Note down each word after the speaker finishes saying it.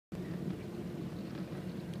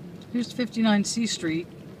Here's 59 C Street.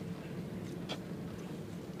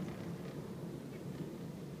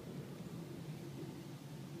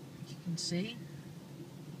 As you can see,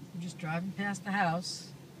 we're just driving past the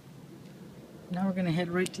house. Now we're going to head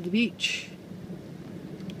right to the beach,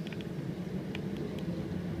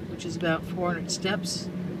 which is about 400 steps,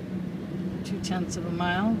 2/10 of a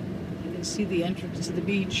mile. You can see the entrance to the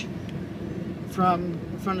beach from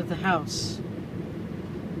the front of the house.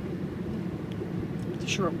 It's a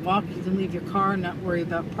short walk. You can leave your car, not worry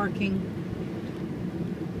about parking.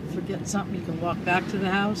 Forget something, you can walk back to the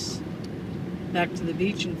house, back to the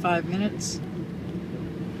beach in 5 minutes.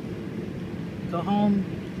 Go home,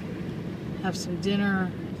 have some dinner,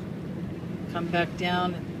 come back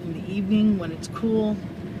down in the evening when it's cool,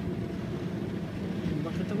 and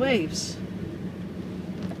look at the waves.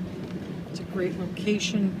 It's a great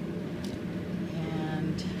location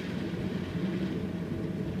and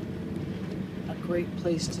a great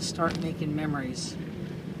place to start making memories.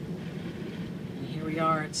 And here we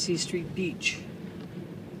are at C Street Beach.